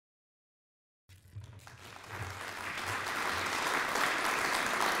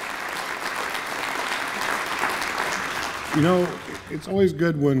You know, it's always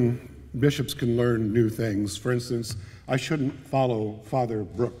good when bishops can learn new things. For instance, I shouldn't follow Father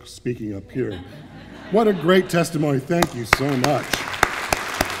Brooke speaking up here. What a great testimony. Thank you so much.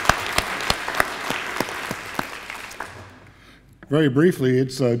 Very briefly,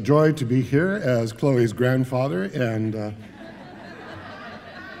 it's a joy to be here as Chloe's grandfather, and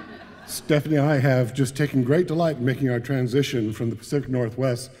Stephanie and I have just taken great delight in making our transition from the Pacific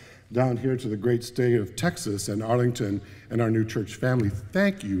Northwest down here to the great state of Texas and Arlington and our new church family.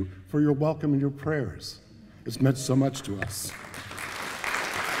 Thank you for your welcome and your prayers. It's meant so much to us.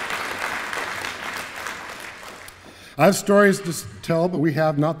 I have stories to tell, but we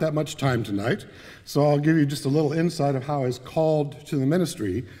have not that much time tonight. So I'll give you just a little insight of how I was called to the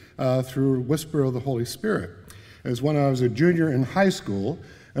ministry through Whisper of the Holy Spirit. It was when I was a junior in high school,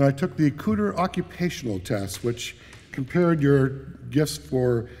 and I took the Cooter occupational test, which compared your gifts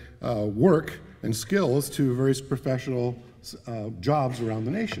for work and skills to various professional jobs around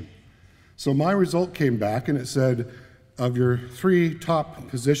the nation. So my result came back, and it said, of your 3 top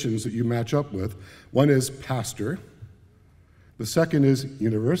positions that you match up with, one is pastor, the second is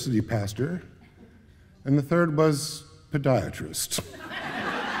university pastor, and the third was podiatrist.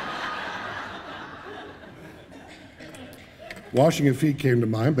 Washing of feet came to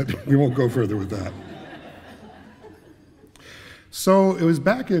mind, but we won't go further with that. So it was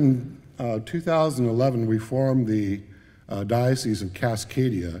back in 2011 we formed the Diocese of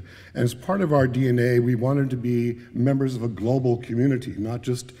Cascadia, and as part of our DNA, we wanted to be members of a global community, not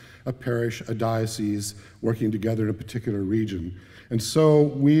just a parish, a diocese, working together in a particular region. And so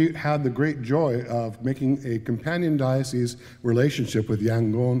we had the great joy of making a companion diocese relationship with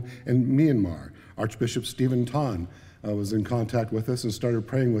Yangon and Myanmar. Archbishop Stephen Tan was in contact with us and started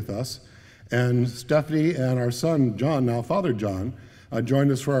praying with us. And Stephanie and our son, John, now Father John,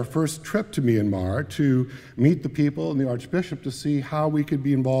 joined us for our first trip to Myanmar to meet the people and the Archbishop to see how we could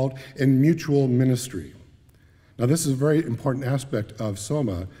be involved in mutual ministry. Now, this is a very important aspect of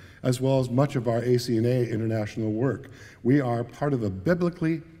SOMA, as well as much of our ACNA international work. We are part of a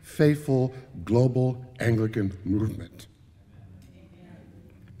biblically faithful global Anglican movement.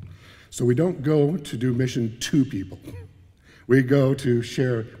 So we don't go to do mission to people. We go to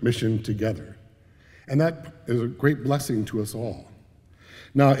share mission together. And that is a great blessing to us all.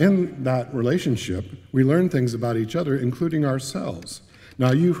 Now, in that relationship, we learn things about each other, including ourselves.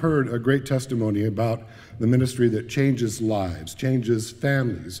 Now, you've heard a great testimony about the ministry that changes lives, changes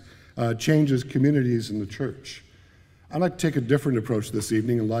families, changes communities in the church. I'd like to take a different approach this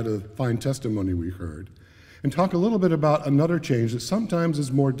evening in light of the fine testimony we heard, and talk a little bit about another change that sometimes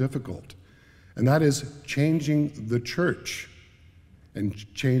is more difficult, and that is changing the church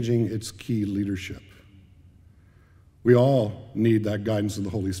and changing its key leadership. We all need that guidance of the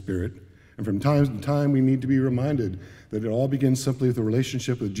Holy Spirit, and from time to time we need to be reminded that it all begins simply with a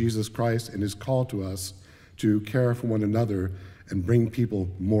relationship with Jesus Christ and his call to us to care for one another and bring people,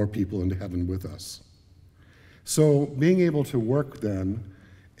 more people into heaven with us. So being able to work then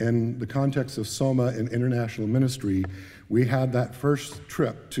in the context of SOMA and international ministry, we had that first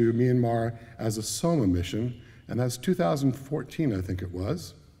trip to Myanmar as a SOMA mission, and that's 2014, I think it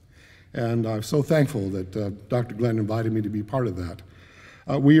was. And I'm so thankful that Dr. Glenn invited me to be part of that.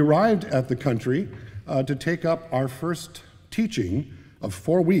 We arrived at the country to take up our first teaching of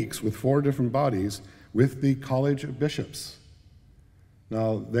 4 weeks with 4 different bodies with the College of Bishops.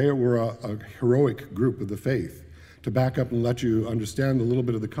 Now, they were a heroic group of the faith. To back up and let you understand a little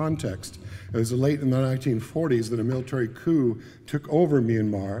bit of the context, it was late in the 1940s that a military coup took over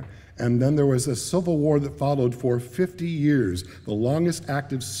Myanmar, and then there was a civil war that followed for 50 years, the longest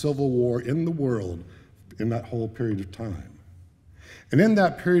active civil war in the world in that whole period of time. And in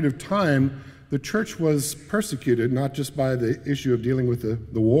that period of time, the church was persecuted, not just by the issue of dealing with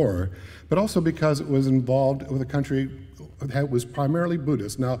the war, but also because it was involved with a country that was primarily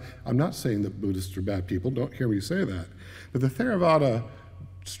Buddhist. Now, I'm not saying that Buddhists are bad people, don't hear me say that, but the Theravada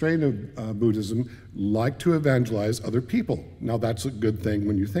strain of Buddhism like to evangelize other people. Now, that's a good thing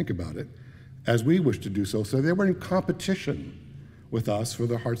when you think about it, as we wish to do so. So they were in competition with us for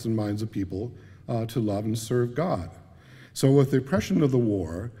the hearts and minds of people to love and serve God. So with the oppression of the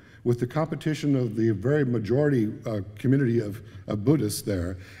war, with the competition of the very majority community of Buddhists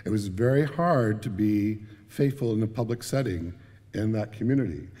there, it was very hard to be faithful in a public setting in that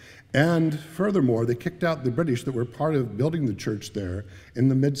community. And furthermore, they kicked out the British that were part of building the church there in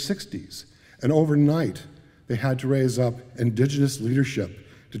the mid-60s. And overnight, they had to raise up indigenous leadership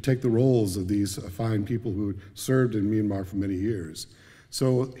to take the roles of these fine people who served in Myanmar for many years.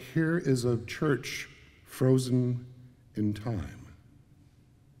 So here is a church frozen in time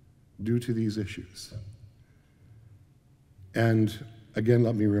due to these issues. And again,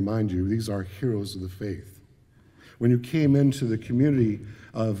 let me remind you, these are heroes of the faith. When you came into the community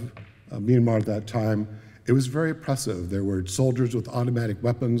of Myanmar at that time, it was very oppressive. There were soldiers with automatic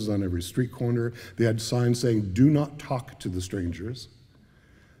weapons on every street corner. They had signs saying, "Do not talk to the strangers."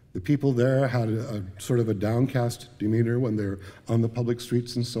 The people there had a sort of a downcast demeanor when they're on the public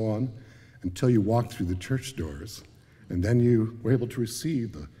streets and so on, until you walked through the church doors. And then you were able to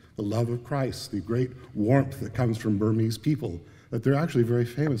receive the love of Christ, the great warmth that comes from Burmese people that they're actually very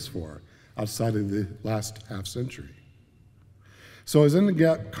famous for outside of the last half century. So it was in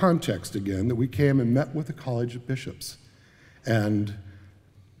the context again that we came and met with the College of Bishops. And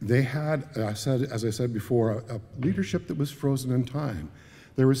they had, as I said before, a leadership that was frozen in time.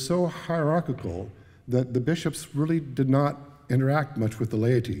 They were so hierarchical that the bishops really did not interact much with the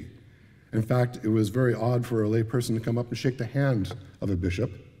laity. In fact, it was very odd for a lay person to come up and shake the hand of a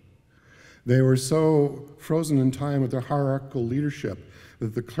bishop. They were so frozen in time with their hierarchical leadership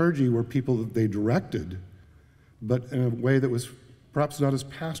that the clergy were people that they directed, but in a way that was perhaps not as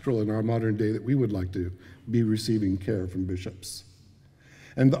pastoral in our modern day that we would like to be receiving care from bishops.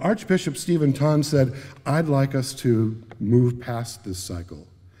 And the Archbishop Stephen Tan said, "I'd like us to move past this cycle.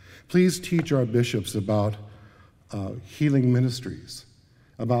 Please teach our bishops about healing ministries,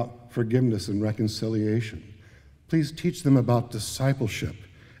 about forgiveness and reconciliation. Please teach them about discipleship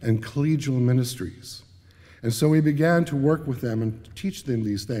and collegial ministries." And so we began to work with them and teach them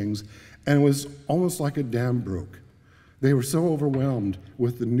these things, and it was almost like a dam broke. They were so overwhelmed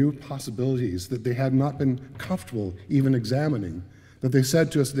with the new possibilities that they had not been comfortable even examining, that they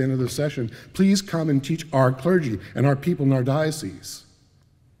said to us at the end of the session, "Please come and teach our clergy and our people in our diocese."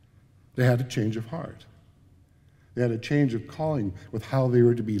 They had a change of heart. They had a change of calling with how they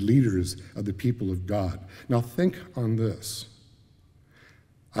were to be leaders of the people of God. Now think on this.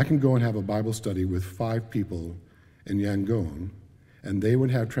 I can go and have a Bible study with 5 people in Yangon, and they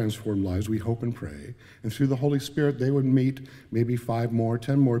would have transformed lives, we hope and pray. And through the Holy Spirit, they would meet maybe 5 more,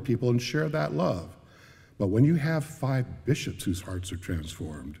 10 more people and share that love. But when you have 5 bishops whose hearts are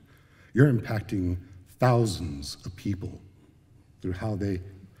transformed, you're impacting thousands of people through how they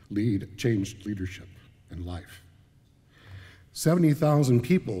lead changed leadership and life. 70,000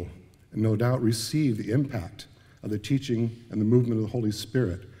 people, no doubt, received the impact of the teaching and the movement of the Holy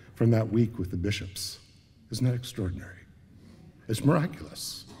Spirit from that week with the bishops. Isn't that extraordinary? It's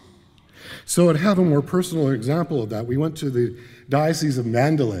miraculous. So to have a more personal example of that, we went to the Diocese of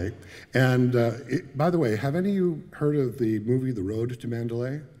Mandalay. And by the way, have any of you heard of the movie The Road to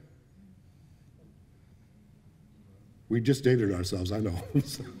Mandalay? We just dated ourselves, I know.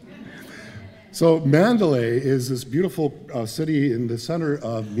 So Mandalay is this beautiful city in the center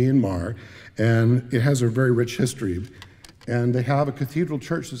of Myanmar, and it has a very rich history. And they have a cathedral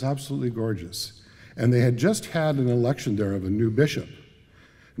church that's absolutely gorgeous. And they had just had an election there of a new bishop.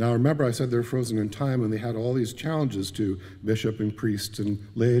 Now remember, I said they're frozen in time, and they had all these challenges to bishop and priest and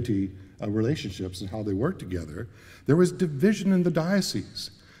laity relationships and how they work together. There was division in the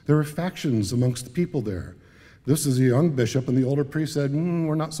diocese. There were factions amongst the people there. This is a young bishop, and the older priest said,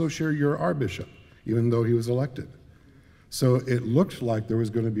 "We're not so sure you're our bishop," even though he was elected. So it looked like there was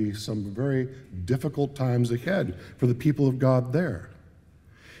going to be some very difficult times ahead for the people of God there.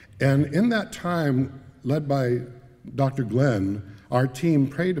 And in that time, led by Dr. Glenn, our team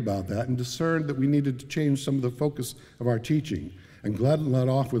prayed about that and discerned that we needed to change some of the focus of our teaching. And Glenn led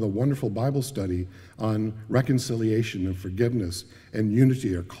off with a wonderful Bible study on reconciliation and forgiveness and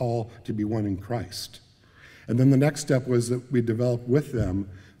unity, or call to be one in Christ. And then the next step was that we developed with them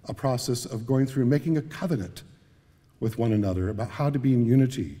a process of going through and making a covenant with one another about how to be in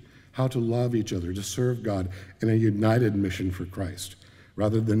unity, how to love each other, to serve God in a united mission for Christ,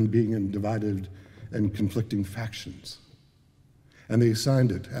 rather than being in divided and conflicting factions. And they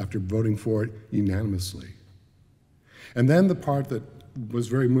signed it after voting for it unanimously. And then the part that was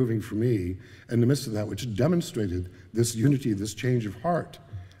very moving for me in the midst of that, which demonstrated this unity, this change of heart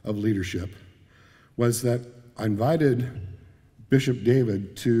of leadership, was that I invited Bishop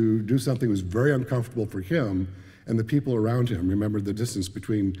David to do something that was very uncomfortable for him and the people around him. Remember the distance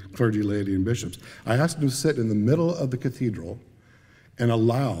between clergy, laity, and bishops. I asked him to sit in the middle of the cathedral and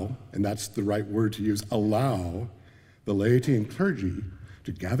allow, and that's the right word to use, allow the laity and clergy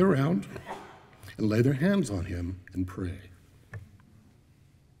to gather around and lay their hands on him and pray.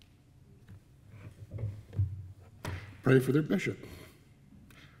 Pray for their bishop.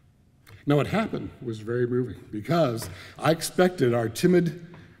 Now, what happened was very moving, because I expected our timid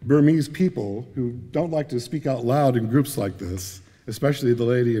Burmese people who don't like to speak out loud in groups like this, especially the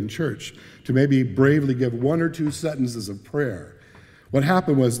laity in church, to maybe bravely give 1 or 2 sentences of prayer. What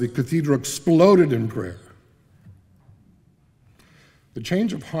happened was the cathedral exploded in prayer. The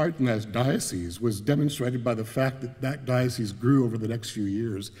change of heart in that diocese was demonstrated by the fact that that diocese grew over the next few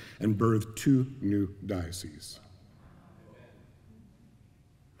years and birthed 2 new dioceses.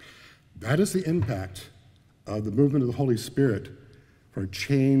 That is the impact of the movement of the Holy Spirit for a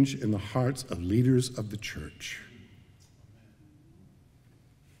change in the hearts of leaders of the church.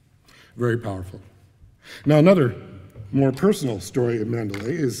 Very powerful. Now, another more personal story of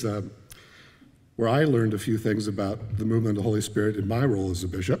Mandalay is where I learned a few things about the movement of the Holy Spirit in my role as a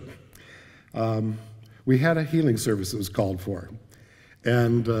bishop. We had a healing service that was called for,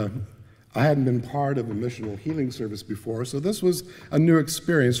 and I hadn't been part of a missional healing service before, so this was a new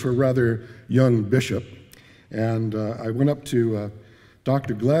experience for a rather young bishop. And I went up to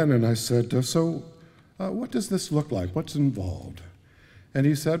Dr. Glenn and I said, what does this look like? What's involved? And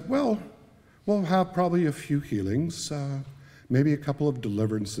he said, well, we'll have probably a few healings, maybe a couple of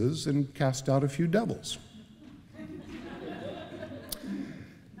deliverances, and cast out a few devils.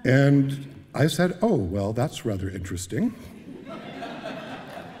 And I said, oh, well, that's rather interesting.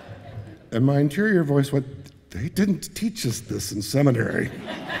 And my interior voice went, they didn't teach us this in seminary.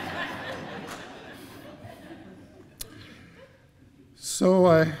 So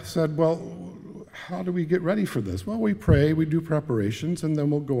I said, well, how do we get ready for this? Well, we pray, we do preparations, and then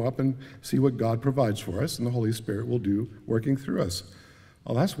we'll go up and see what God provides for us, and the Holy Spirit will do working through us.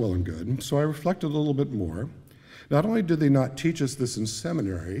 Well, that's well and good. So I reflected a little bit more. Not only did they not teach us this in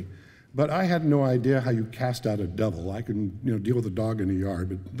seminary, but I had no idea how you cast out a devil. I can, deal with a dog in the yard,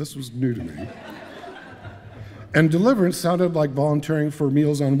 but this was new to me. And deliverance sounded like volunteering for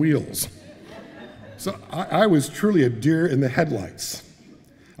Meals on Wheels. So I was truly a deer in the headlights.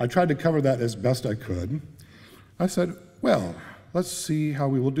 I tried to cover that as best I could. I said, well, let's see how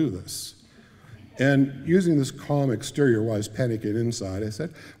we will do this. And using this calm exterior while I was panicking inside, I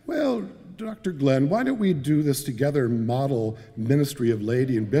said, well, Dr. Glenn, why don't we do this together and model ministry of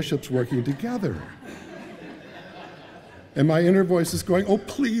laity and bishops working together? And my inner voice is going, oh,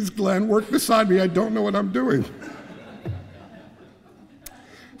 please, Glenn, work beside me. I don't know what I'm doing.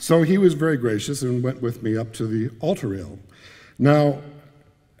 So he was very gracious and went with me up to the altar rail. Now,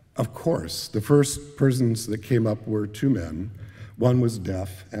 of course, the first persons that came up were 2 men. One was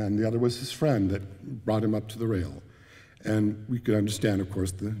deaf, and the other was his friend that brought him up to the rail. And we could understand, of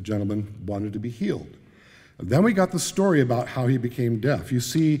course, the gentleman wanted to be healed. Then we got the story about how he became deaf. You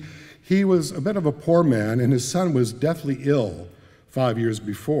see, he was a bit of a poor man, and his son was deathly ill 5 years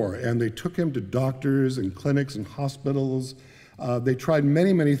before, and they took him to doctors and clinics and hospitals. They tried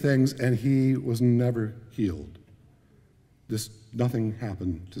many, many things, and he was never healed. Nothing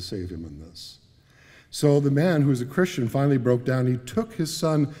happened to save him in this. So the man, who was a Christian, finally broke down. He took his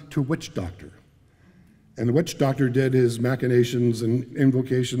son to a witch doctor. And the witch doctor did his machinations and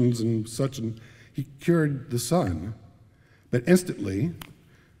invocations and such, and he cured the son. But instantly,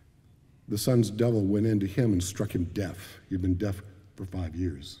 the son's devil went into him and struck him deaf. He'd been deaf for 5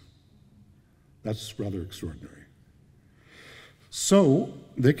 years. That's rather extraordinary. So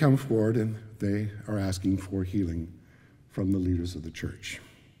they come forward and they are asking for healing from the leaders of the church.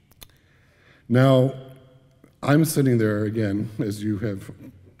 Now, I'm sitting there again, as you have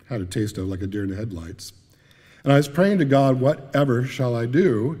had a taste of, like a deer in the headlights. And I was praying to God, whatever shall I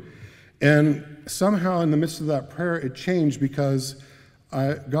do? And somehow in the midst of that prayer, it changed because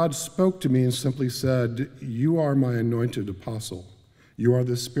God spoke to me and simply said, you are my anointed apostle. You are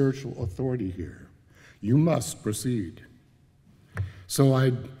the spiritual authority here. You must proceed. So I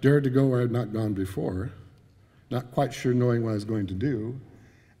dared to go where I had not gone before, not quite sure knowing what I was going to do.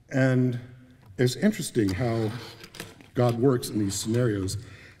 And it's interesting how God works in these scenarios.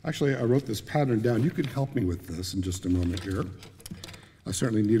 Actually, I wrote this pattern down. You could help me with this in just a moment here. I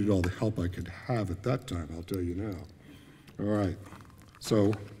certainly needed all the help I could have at that time, I'll tell you now. All right,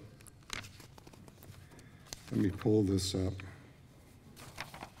 so let me pull this up.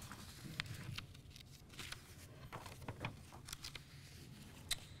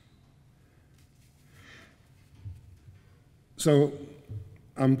 So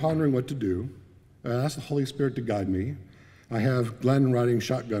I'm pondering what to do. I asked the Holy Spirit to guide me. I have Glenn riding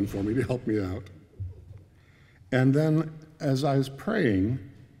shotgun for me to help me out. And then as I was praying,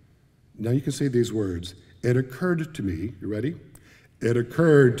 now you can say these words, it occurred to me, you ready? It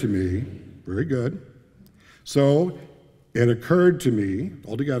occurred to me, very good. So it occurred to me,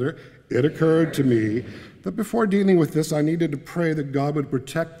 all together, it occurred to me that before dealing with this, I needed to pray that God would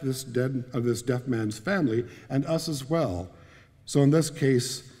protect this deaf man's family and us as well. So in this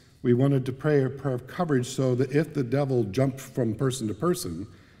case, we wanted to pray a prayer of coverage so that if the devil jumped from person to person,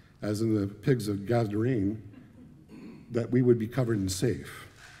 as in the pigs of Gadarene, that we would be covered and safe.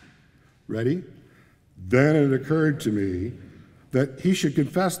 Ready? Then it occurred to me, that he should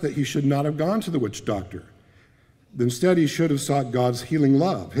confess that he should not have gone to the witch doctor. Instead, he should have sought God's healing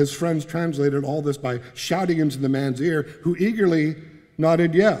love. His friends translated all this by shouting into the man's ear, who eagerly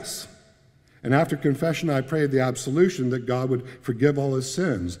nodded yes. And after confession, I prayed the absolution that God would forgive all his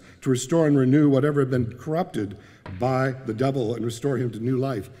sins, to restore and renew whatever had been corrupted by the devil and restore him to new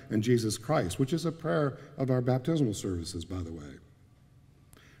life in Jesus Christ, which is a prayer of our baptismal services, by the way.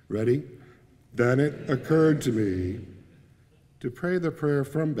 Ready? Then it occurred to me to pray the prayer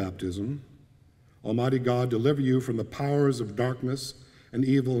from baptism. Almighty God, deliver you from the powers of darkness and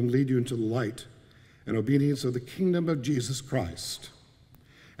evil and lead you into the light and obedience of the kingdom of Jesus Christ.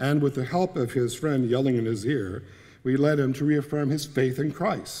 And with the help of his friend yelling in his ear, we led him to reaffirm his faith in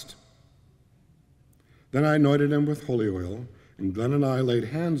Christ. Then I anointed him with holy oil, and Glenn and I laid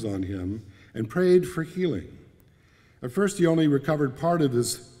hands on him and prayed for healing. At first, he only recovered part of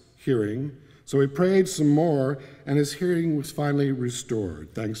his hearing, so we prayed some more, and his hearing was finally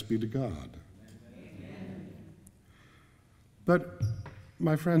restored. Thanks be to God. Amen. But,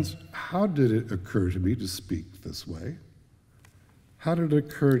 my friends, how did it occur to me to speak this way? How did it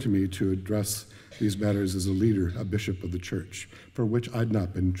occur to me to address these matters as a leader, a bishop of the church, for which I'd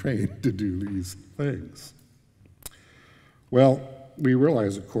not been trained to do these things? Well, we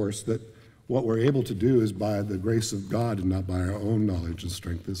realize, of course, that what we're able to do is by the grace of God and not by our own knowledge and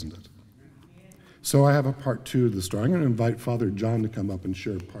strength, isn't it? So I have a part 2 of the story. I'm going to invite Father John to come up and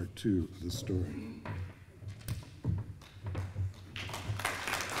share part 2 of the story.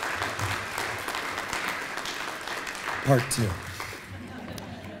 Part 2.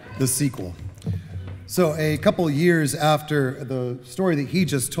 The sequel. So a couple years after the story that he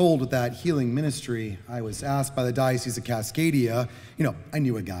just told with that healing ministry, I was asked by the Diocese of Cascadia, I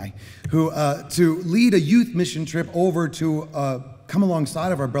knew a guy, who to lead a youth mission trip over to come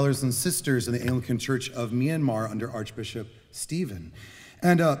alongside of our brothers and sisters in the Anglican Church of Myanmar under Archbishop Stephen.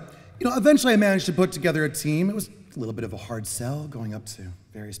 And, eventually I managed to put together a team. It was a little bit of a hard sell, going up to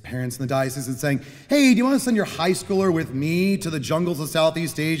various parents in the diocese and saying, hey, do you want to send your high schooler with me to the jungles of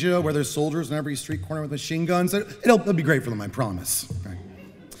Southeast Asia where there's soldiers in every street corner with machine guns? It'll be great for them, I promise. Right.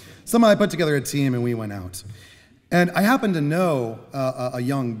 Somehow I put together a team and we went out. And I happen to know a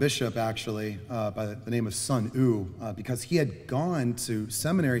young bishop, actually, by the name of Sun U, because he had gone to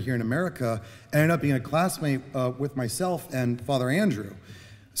seminary here in America and ended up being a classmate with myself and Father Andrew.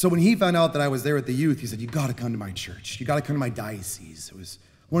 So when he found out that I was there with the youth, he said, you got to come to my church. You got to come to my diocese. It was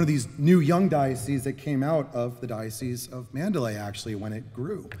one of these new young dioceses that came out of the Diocese of Mandalay, actually, when it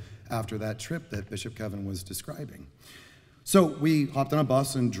grew after that trip that Bishop Kevin was describing. So we hopped on a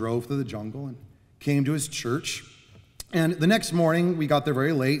bus and drove through the jungle and came to his church. And the next morning, we got there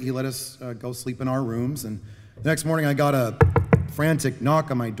very late. He let us go sleep in our rooms. And the next morning, I got a frantic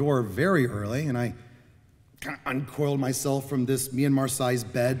knock on my door very early, and I kind of uncoiled myself from this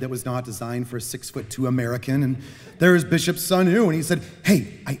Myanmar-sized bed that was not designed for a 6'2" American. And there's Bishop Sun U, and he said,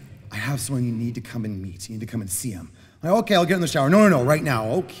 hey, I have someone you need to come and meet. You need to come and see him. I'm like, okay, I'll get in the shower. No, right now.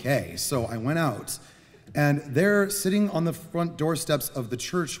 Okay. So I went out, and there, sitting on the front doorsteps of the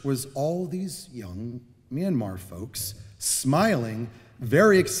church, was all these young Myanmar folks smiling,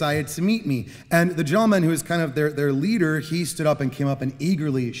 very excited to meet me. And the gentleman who was kind of their leader, he stood up and came up and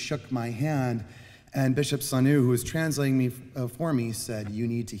eagerly shook my hand. And Bishop Sun U, who was translating for me, said, you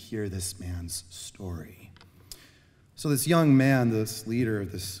need to hear this man's story. So this young man, this leader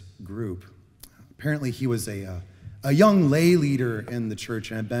of this group, apparently he was a young lay leader in the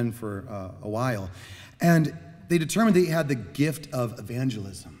church and had been for a while. And they determined that he had the gift of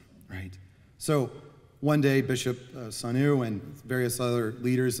evangelism, right? So one day, Bishop Sun U and various other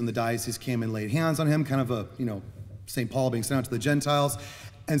leaders in the diocese came and laid hands on him, kind of St. Paul being sent out to the Gentiles,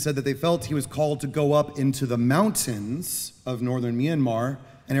 and said that they felt he was called to go up into the mountains of northern Myanmar,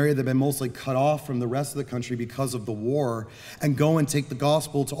 an area that had been mostly cut off from the rest of the country because of the war, and go and take the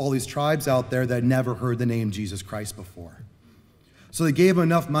gospel to all these tribes out there that had never heard the name Jesus Christ before. So they gave him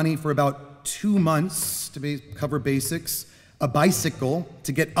enough money for about 2 months to cover basics, a bicycle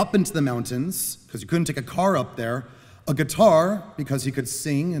to get up into the mountains, because you couldn't take a car up there, a guitar, because he could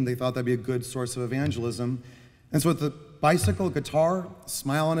sing, and they thought that'd be a good source of evangelism. And so with the bicycle, guitar, a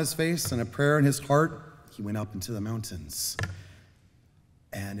smile on his face, and a prayer in his heart, he went up into the mountains.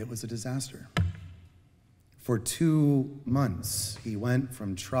 And it was a disaster. For 2 months, he went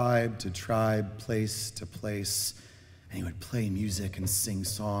from tribe to tribe, place to place, and he would play music and sing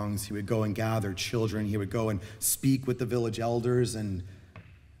songs. He would go and gather children. He would go and speak with the village elders, and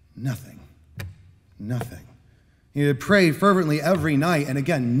nothing. He would pray fervently every night, and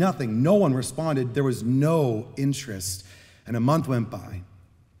again, nothing. No one responded. There was no interest. And a month went by.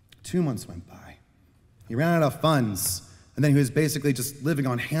 2 months went by. He ran out of funds. And then he was basically just living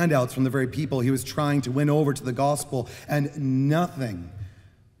on handouts from the very people he was trying to win over to the gospel, and nothing.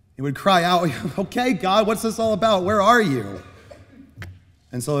 He would cry out, "Okay, God, what's this all about? Where are you?"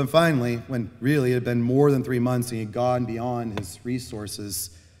 And so then finally, when really it had been more than 3 months and he had gone beyond his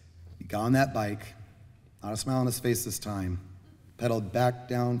resources, he got on that bike, not a smile on his face this time, pedaled back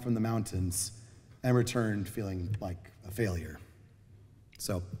down from the mountains, and returned feeling like a failure.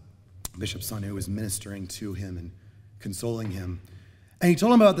 So Bishop Sanu was ministering to him and consoling him. And he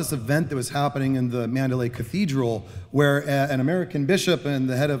told him about this event that was happening in the Mandalay Cathedral, where an American bishop and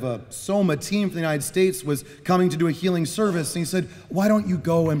the head of a SOMA team from the United States was coming to do a healing service. And he said, "Why don't you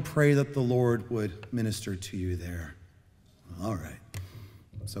go and pray that the Lord would minister to you there?" All right.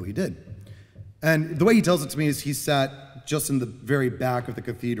 So he did. And the way he tells it to me is he sat just in the very back of the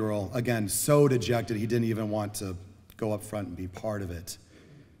cathedral, again, so dejected he didn't even want to go up front and be part of it.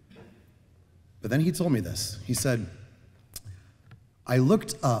 But then he told me this. He said, "I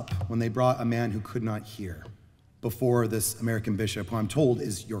looked up when they brought a man who could not hear before this American bishop, who I'm told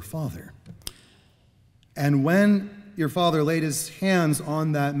is your father. And when your father laid his hands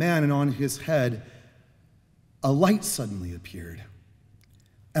on that man and on his head, a light suddenly appeared.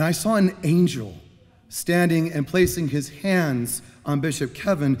 And I saw an angel standing and placing his hands on Bishop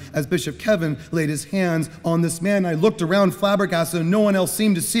Kevin as Bishop Kevin laid his hands on this man. I looked around flabbergasted and no one else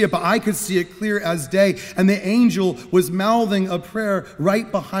seemed to see it, but I could see it clear as day. And the angel was mouthing a prayer right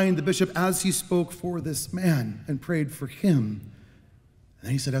behind the bishop as he spoke for this man and prayed for him. And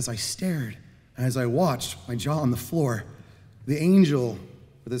then he said, as I stared and as I watched, my jaw on the floor, the angel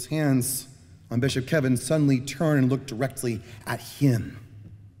with his hands on Bishop Kevin suddenly turned and looked directly at him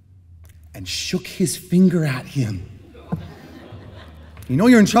and shook his finger at him. You know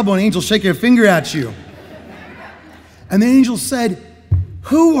you're in trouble when an angel's shaking a finger at you. And the angel said,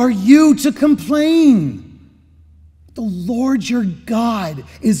 "Who are you to complain? The Lord your God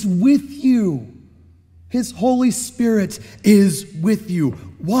is with you. His Holy Spirit is with you.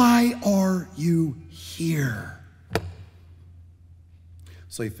 Why are you here?"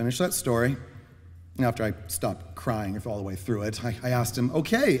 So he finished that story. And after I stopped crying all the way through it, I asked him,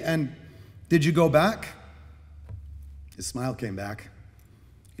 "Okay, and did you go back?" His smile came back.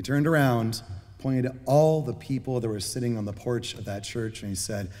 He turned around, pointed at all the people that were sitting on the porch of that church, and he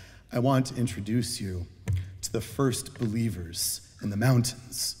said, "I want to introduce you to the first believers in the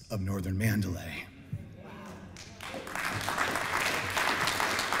mountains of northern Mandalay."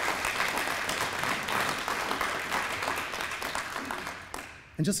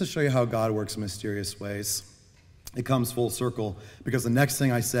 And just to show you how God works in mysterious ways, it comes full circle, because the next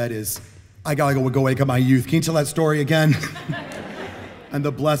thing I said is, "I gotta go wake up my youth. Can you tell that story again?" And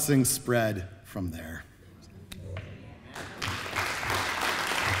the blessing spread from there.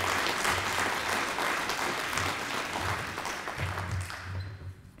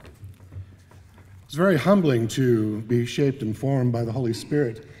 It's very humbling to be shaped and formed by the Holy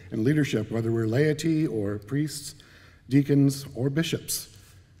Spirit in leadership, whether we're laity or priests, deacons, or bishops.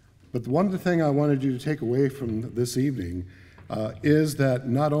 But one of the things I wanted you to take away from this evening is that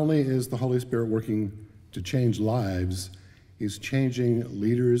not only is the Holy Spirit working to change lives, He's changing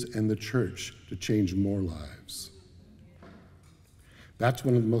leaders and the church to change more lives. That's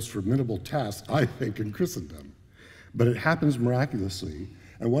one of the most formidable tasks, I think, in Christendom. But it happens miraculously.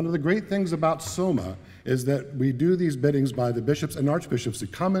 And one of the great things about SOMA is that we do these biddings by the bishops and archbishops to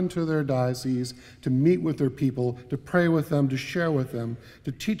come into their diocese, to meet with their people, to pray with them, to share with them,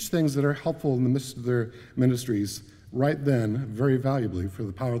 to teach things that are helpful in the midst of their ministries right then, very valuably, for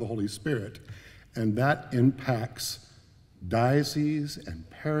the power of the Holy Spirit. And that impacts dioceses and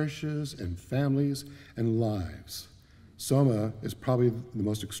parishes and families and lives. SOMA is probably the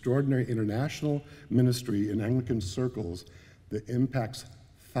most extraordinary international ministry in Anglican circles that impacts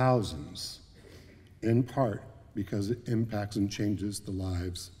thousands, in part because it impacts and changes the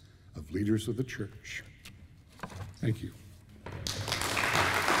lives of leaders of the church. Thank you.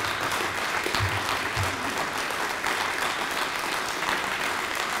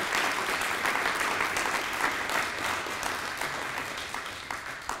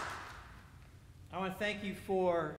 I want to thank you for